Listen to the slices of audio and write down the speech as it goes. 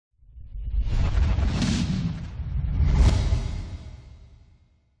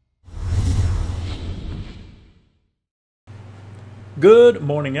Good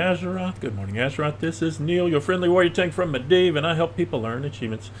morning, Azeroth. Good morning, Azeroth. This is Neil, your friendly warrior tank from Medivh, and I help people earn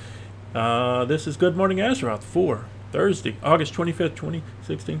achievements. This is Good Morning Azeroth for Thursday, August 25th,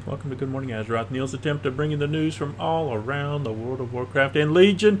 2016. Welcome to Good Morning Azeroth. Neil's attempt to bring you the news from all around the World of Warcraft. And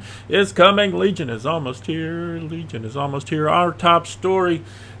Legion is coming. Legion is almost here. Legion is almost here. Our top story.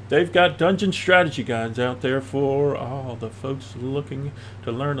 They've got dungeon strategy guides out there for all the folks looking to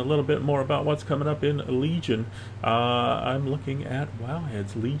learn a little bit more about what's coming up in Legion. I'm looking at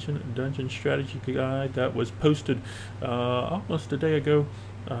Wowhead's Legion Dungeon Strategy Guide that was posted almost a day ago.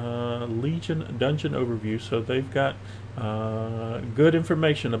 Legion Dungeon Overview. So they've got good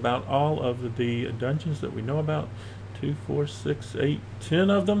information about all of the dungeons that we know about. 2, 4, 6, 8, 10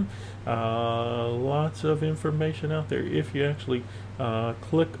 of them. Lots of information out there. If you actually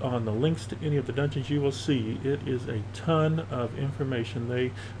click on the links to any of the dungeons, you will see it is a ton of information.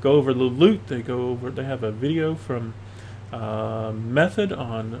 They go over the loot. They have a video from Method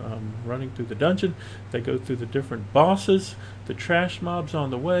on running through the dungeon. They go through the different bosses, the trash mobs on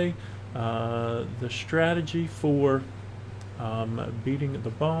the way, the strategy for beating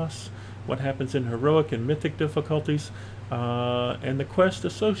the boss, what happens in heroic and mythic difficulties, and the quest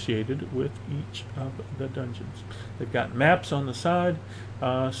associated with each of the dungeons. They've got maps on the side,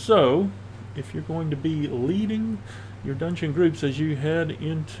 so if you're going to be leading your dungeon groups as you head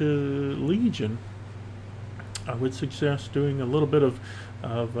into Legion, I would suggest doing a little bit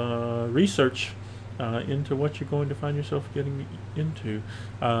of research into what you're going to find yourself getting into.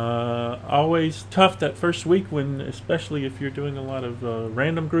 Always tough that first week, especially if you're doing a lot of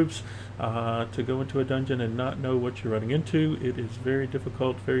random groups, to go into a dungeon and not know what you're running into. It is very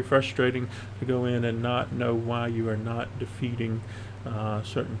difficult, very frustrating to go in and not know why you are not defeating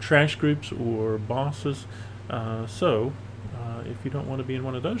certain trash groups or bosses. If you don't want to be in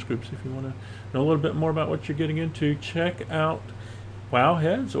one of those groups, if you want to know a little bit more about what you're getting into, check out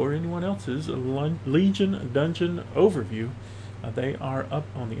Wowhead's or anyone else's Legion Dungeon Overview. They are up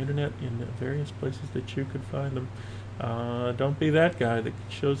on the internet in various places that you could find them. Don't be that guy that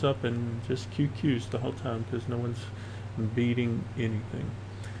shows up and just QQs the whole time because no one's beating anything.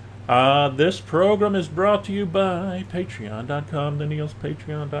 This program is brought to you by Patreon.com, the Neal's,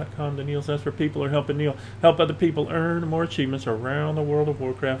 Patreon.com, the Neal's. That's where people are helping Neal help other people earn more achievements around the World of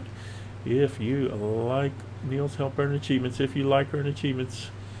Warcraft. If you like Neal's Help Earn Achievements, if you like Earn Achievements,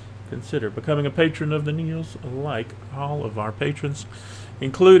 consider becoming a patron of the Neal's, like all of our patrons,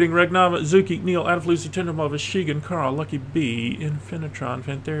 including Regnava, Zuki, Neal, Adafluzi, Tendermova, Shigan, Carl, Lucky B, Infinitron,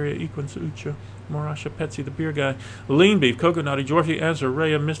 Fantheria, Equins, Ucha, Morasha, Petsy, the Beer Guy, Lean Beef, Coconutty, Dwarfy,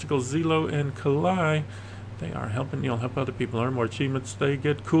 Azareya, Mystical, Zelo, and Kalai. They are helping Neal help other people earn more achievements. They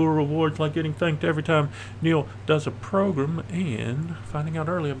get cool rewards like getting thanked every time Neal does a program and finding out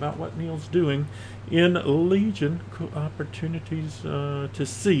early about what Neal's doing in Legion. Cool opportunities to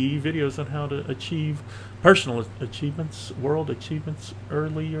see videos on how to achieve personal achievements, world achievements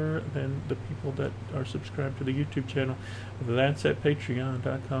earlier than the people that are subscribed to the YouTube channel. That's at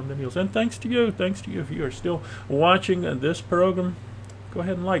patreon.com, the Neal's. And thanks to you if you are still watching this program. Go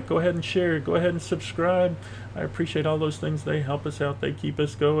ahead and like, go ahead and share, go ahead and subscribe. I appreciate all those things. They help us out. They keep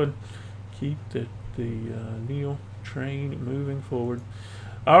us going, keep the Neal train moving forward.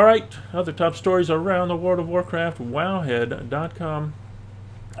 All right, other top stories around the World of Warcraft. Wowhead.com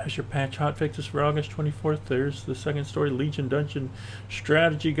has your patch hotfixes for August 24th. There's the second story, Legion Dungeon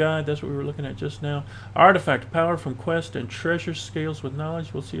Strategy Guide. That's what we were looking at just now. Artifact power from quest and treasure scales with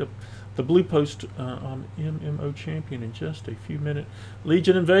knowledge. We'll see the blue post on MMO Champion in just a few minutes.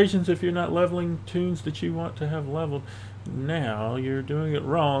 Legion Invasions, if you're not leveling tunes that you want to have leveled, now you're doing it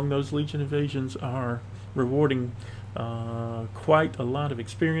wrong. Those Legion Invasions are rewarding quite a lot of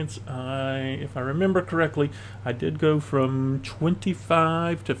experience. If I remember correctly, I did go from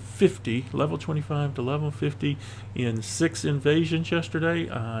 25 to 50, level 25 to level 50 in 6 invasions yesterday.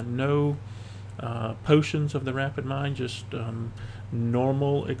 No potions of the Rapid Mind, just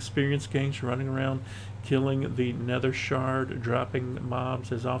normal experience gains, running around killing the nether shard, dropping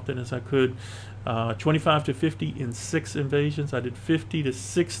mobs as often as I could. 25 to 50 in 6 invasions. I did 50 to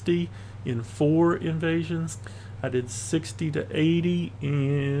 60 in 4 invasions. I did 60 to 80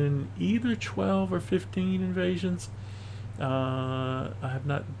 in either 12 or 15 invasions. I have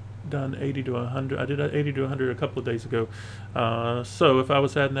not done 80 to 100. I did 80 to 100 a couple of days ago. So if I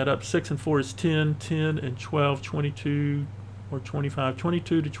was adding that up, 6 and 4 is 10, 10 and 12, 22 or 25.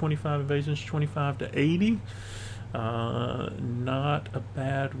 22 to 25 invasions, 25 to 80. Not a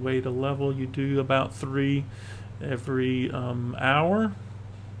bad way to level. You do about 3 every hour.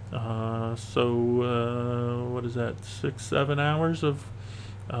 What is that? 6, 7 hours of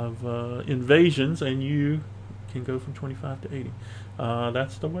invasions, and you can go from 25 to 80.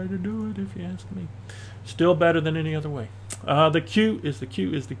 That's the way to do it, if you ask me. Still better than any other way. The Q is the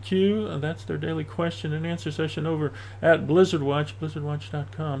Q is the Q. That's their daily question and answer session over at Blizzard Watch,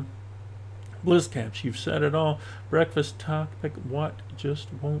 blizzardwatch.com. BlizzCaps, you've said it all. Breakfast topic, what just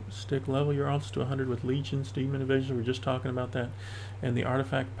won't stick? Level your alts to 100 with legions, demon invasions. We're just talking about that. And the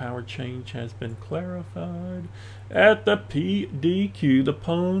artifact power change has been clarified at the PDQ, the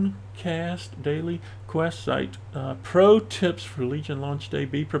Pwnecast Daily Quest site. Pro tips for Legion launch day.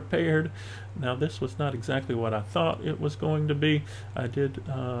 Be prepared. Now, this was not exactly what I thought it was going to be. I did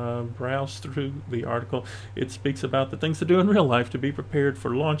browse through the article. It speaks about the things to do in real life to be prepared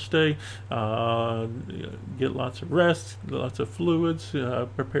for launch day. Get lots of rest, lots of fluids,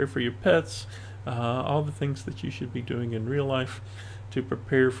 prepare for your pets, all the things that you should be doing in real life to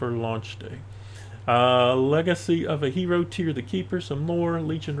prepare for launch day. Legacy of a Hero tier, the Keeper, some lore.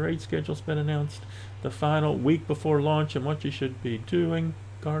 Legion raid schedule's been announced. The final week before launch and what you should be doing.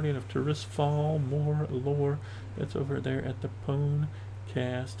 Guardian of Tirisfal, more lore. That's over there at the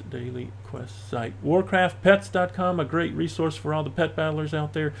Pwnecast Daily Quest site. WarcraftPets.com, a great resource for all the pet battlers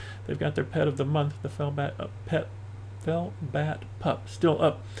out there. They've got their pet of the month, the Felbat pup, still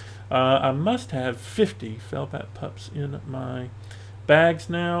up. I must have 50 Felbat pups in my bags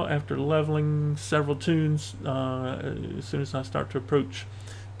now after leveling several tunes. As soon as I start to approach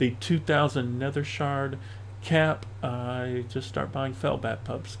the 2,000 Nether Shard cap, I just start buying Felbat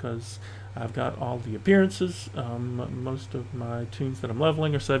pups because I've got all the appearances. Most of my tunes that I'm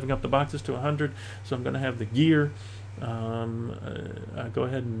leveling are saving up the boxes to 100, so I'm going to have the gear. I go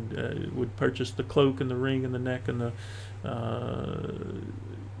ahead and would purchase the cloak and the ring and the neck and the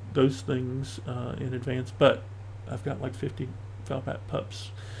those things in advance, but I've got like 50 Felbat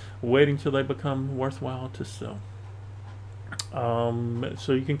pups waiting till they become worthwhile to sell.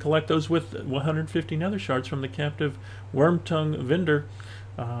 So you can collect those with 150 nether shards from the captive Wormtongue vendor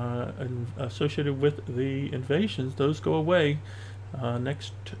associated with the invasions. Those go away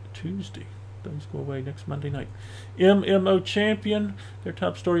next Tuesday. Those go away next Monday night. MMO Champion, their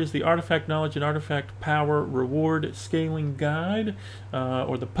top story is the Artifact Knowledge and Artifact Power Reward Scaling Guide,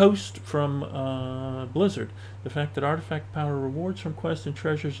 or the post from Blizzard. The fact that Artifact Power rewards from quests and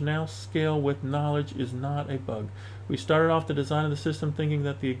treasures now scale with knowledge is not a bug. We started off the design of the system thinking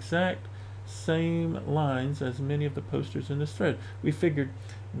that the exact same lines as many of the posters in this thread. We figured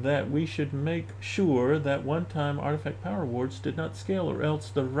that we should make sure that one-time artifact power rewards did not scale, or else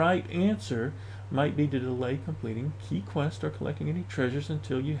the right answer might be to delay completing key quests or collecting any treasures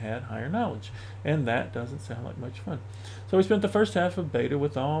until you had higher knowledge, and that doesn't sound like much fun. So we spent the first half of beta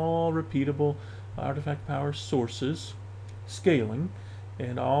with all repeatable artifact power sources scaling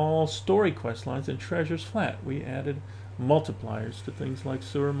and all story quest lines and treasures flat. We added multipliers to things like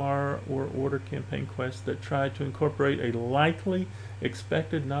Suramar or Order campaign quests that try to incorporate a likely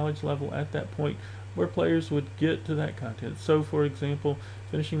expected knowledge level at that point where players would get to that content. So, for example,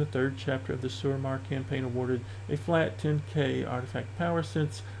 finishing the third chapter of the Suramar campaign awarded a flat 10k artifact power,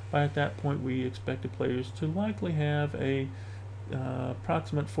 since by at that point we expected players to likely have a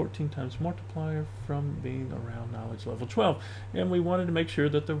approximate 14 times multiplier from being around knowledge level 12, and we wanted to make sure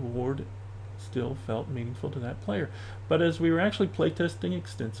that the reward still felt meaningful to that player. But as we were actually playtesting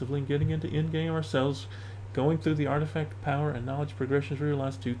extensively and getting into in-game ourselves, going through the artifact power and knowledge progressions, we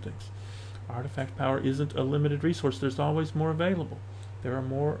realized two things. Artifact power isn't a limited resource. There's always more available. There are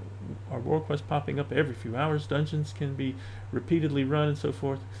more world quests popping up every few hours. Dungeons can be repeatedly run and so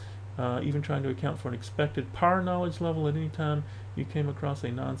forth. Even trying to account for an expected power knowledge level at any time you came across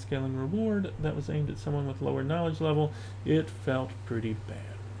a non-scaling reward that was aimed at someone with lower knowledge level, it felt pretty bad.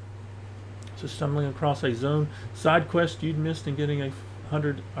 So stumbling across a zone side quest you'd missed and getting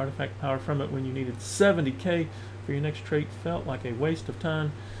 100 artifact power from it when you needed 70k for your next trait felt like a waste of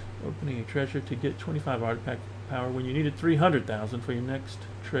time. Opening a treasure to get 25 artifact power when you needed 300,000 for your next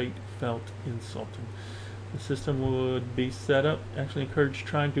trait felt insulting. The system would be set up, actually encouraged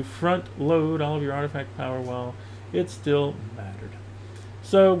trying to front load all of your artifact power while it still mattered.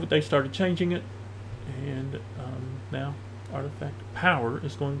 So they started changing it, and now artifact power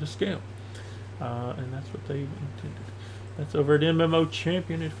is going to scale. And that's what they intended. That's over at MMO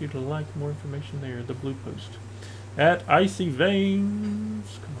Champion if you'd like more information there, the blue post. At Icy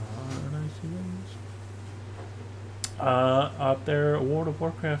Veins, come on, Icy Veins. Out there, World of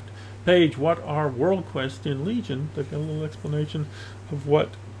Warcraft page, what are world quests in Legion? They've got a little explanation of what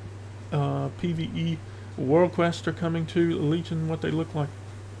PvE world quests are coming to Legion, what they look like.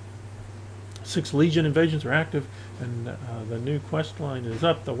 6 Legion invasions are active, and the new quest line is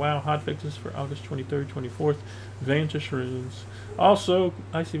up. The WoW hotfixes for August 23rd, 24th. Vanquish runes. Also,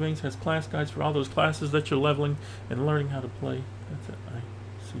 Icy Veins has class guides for all those classes that you're leveling and learning how to play. That's it.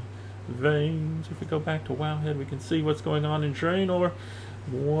 Icy Veins. If we go back to Wowhead, we can see what's going on in Draenor.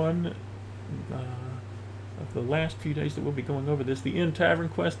 One of the last few days that we'll be going over this. The Inn Tavern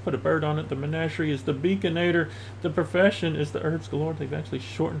quest, put a bird on it. The Menagerie is the Beaconator. The Profession is the Herbs Galore. They've actually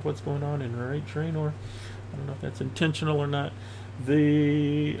shortened what's going on in Draenor. I don't know if that's intentional or not.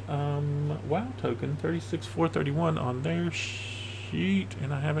 The WoW token, 36431 on their sheet,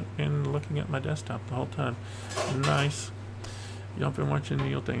 and I haven't been looking at my desktop the whole time. Nice. Y'all been watching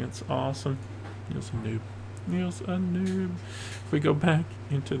Neall thing. It's awesome. Neall's a noob. Neall's a noob. If we go back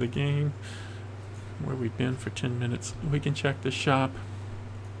into the game where we've been for 10 minutes, we can check the shop.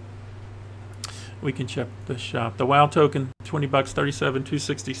 We can check the shop. The WoW token, $20,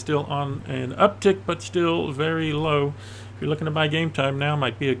 37,260, still on an uptick, but still very low. If you're looking to buy game time now,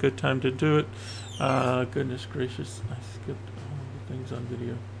 might be a good time to do it. Goodness gracious, I skipped all the things on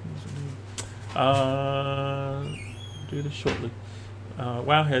video. Do this shortly.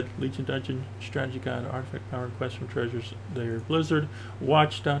 Wowhead, Legion Dungeon, Strategy Guide, Artifact Power, and Quest from Treasures. They're Blizzard,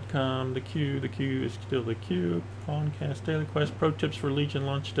 Watch.com, the queue is still the queue, Pawncast Daily Quest, Pro Tips for Legion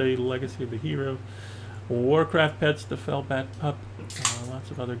Launch Day, Legacy of the Hero, Warcraft Pets, the Fellbat Pup, lots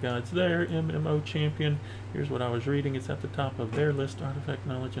of other guides there, MMO Champion, here's what I was reading, it's at the top of their list, Artifact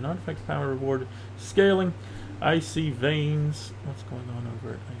Knowledge and Artifact Power Reward, Scaling, Icy Veins, what's going on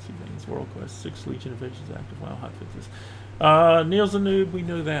over at Icy Veins, World Quest, 6 Legion Invasions active, WoW hotfixes. Neal's a noob, we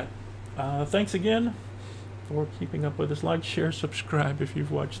know that. Thanks again for keeping up with us. Like, share, subscribe if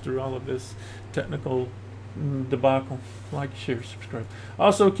you've watched through all of this technical debacle. Like, share, subscribe.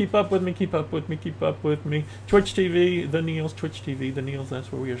 Also, keep up with me, keep up with me, keep up with me. Twitch TV, The Neal's, Twitch TV, The Neal's,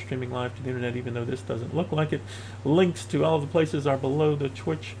 that's where we are streaming live to the internet, even though this doesn't look like it. Links to all of the places are below the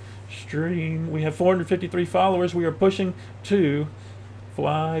Twitch stream. We have 453 followers. We are pushing to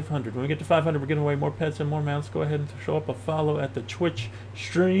 500. When we get to 500, we're giving away more pets and more mounts. Go ahead and show up a follow at the Twitch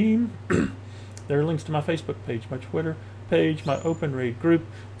stream. There are links to my Facebook page, my Twitter page, my Open Raid group,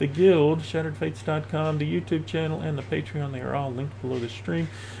 the Guild, ShatteredFates.com, the YouTube channel, and the Patreon. They are all linked below the stream.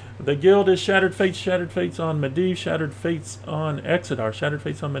 The Guild is Shattered Fates on Medivh, Shattered Fates on Exodar. Shattered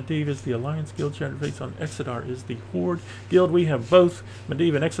Fates on Medivh is the Alliance Guild, Shattered Fates on Exodar is the Horde Guild. We have both.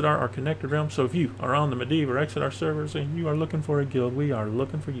 Medivh and Exodar are connected realms, so if you are on the Medivh or Exodar servers and you are looking for a guild, we are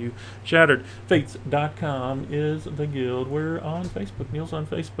looking for you. ShatteredFates.com is the Guild. We're on Facebook. Neal's on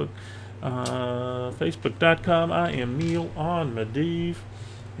Facebook. Facebook.com. I am Neall on Medivh,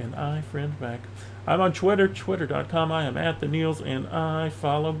 and I friend back. I'm on Twitter, Twitter.com. I am at the Neals, and I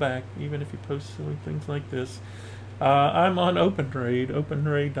follow back, even if you post silly things like this. I'm on Open Raid,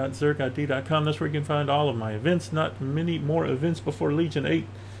 openraid.zergid.com. That's where you can find all of my events. Not many more events before Legion 8.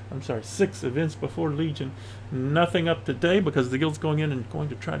 I'm sorry, 6 events before Legion. Nothing up to date because the Guild's going in and going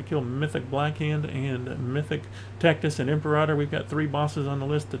to try to kill Mythic Blackhand and Mythic Tactus and Imperator. We've got 3 bosses on the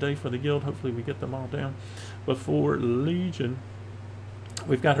list today for the Guild. Hopefully we get them all down before Legion.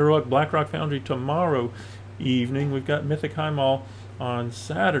 We've got Heroic Blackrock Foundry tomorrow evening. We've got Mythic Highmall on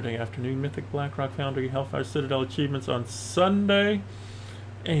Saturday afternoon. Mythic Blackrock Foundry Hellfire Citadel achievements on Sunday.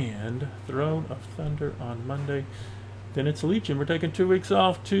 And Throne of Thunder on Monday. Then it's Legion. We're taking 2 weeks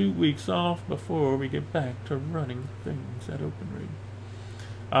off. 2 weeks off before we get back to running things at Open Raid.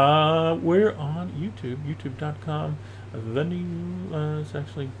 We're on YouTube. YouTube.com. The new, it's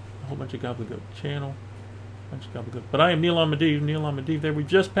actually a whole bunch of gobbledygook channel. But I am Neall on Medivh, Neall on Medivh there. We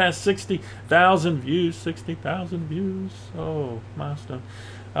just passed 60,000 views. 60,000 views. Oh, milestone.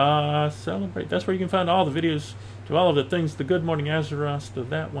 Celebrate. That's where you can find all the videos to all of the things. The Good Morning Azeroth, to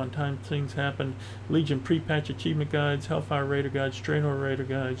that one time things happened. Legion pre-patch achievement guides, Hellfire Raider guides, Draenor Raider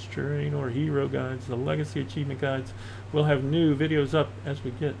guides, Draenor Hero guides, the Legacy achievement guides. We'll have new videos up as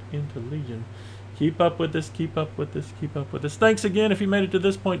we get into Legion. Keep up with this, keep up with this, keep up with this. Thanks again. If you made it to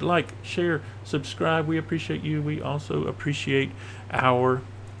this point, like, share, subscribe. We appreciate you. We also appreciate our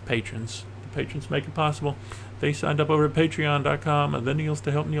patrons. The patrons make it possible. They signed up over at patreon.com. The Neals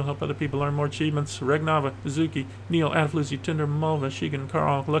to help Neall help other people learn more achievements. Regnava, Mizuki, Neall, Adafluzi, Tinder, Mulva, Shigan,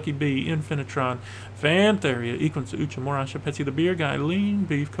 Carl, Lucky B, Infinitron, Fantheria, Equins, Ucha, Morasha, Petsy the Beer Guy, Lean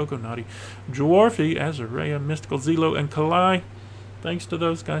Beef, Coco Naughty, Dwarfy, Azareya, Mystical, Zelo, and Kalai. Thanks to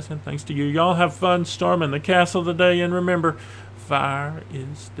those guys, and thanks to you. Y'all have fun storming the castle today, and remember, fire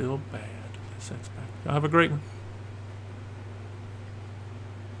is still bad. Y'all have a great one.